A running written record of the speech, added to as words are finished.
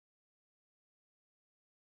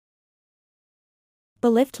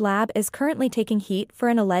BELIFT LAB is currently taking heat for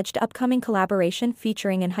an alleged upcoming collaboration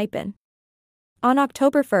featuring ENHYPEN. On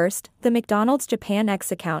October 1st, the McDonald's Japan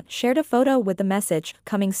X account shared a photo with the message,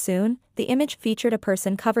 "Coming soon." The image featured a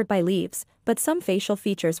person covered by leaves, but some facial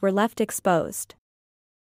features were left exposed.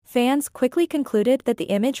 Fans quickly concluded that the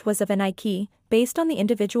image was of a niki, based on the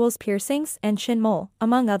individual's piercings and chin mole,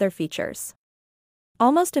 among other features.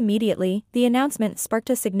 Almost immediately, the announcement sparked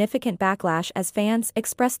a significant backlash as fans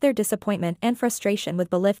expressed their disappointment and frustration with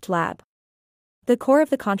BELIFT LAB. The core of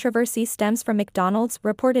the controversy stems from McDonald's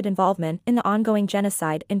reported involvement in the ongoing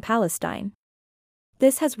genocide in Palestine.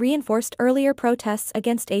 This has reinforced earlier protests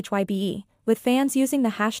against HYBE, with fans using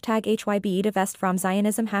the hashtag HYBE divest from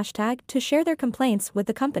Zionism hashtag to share their complaints with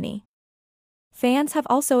the company. Fans have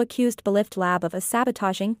also accused BELIFT LAB of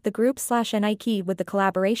sabotaging the group/Nike with the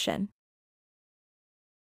collaboration.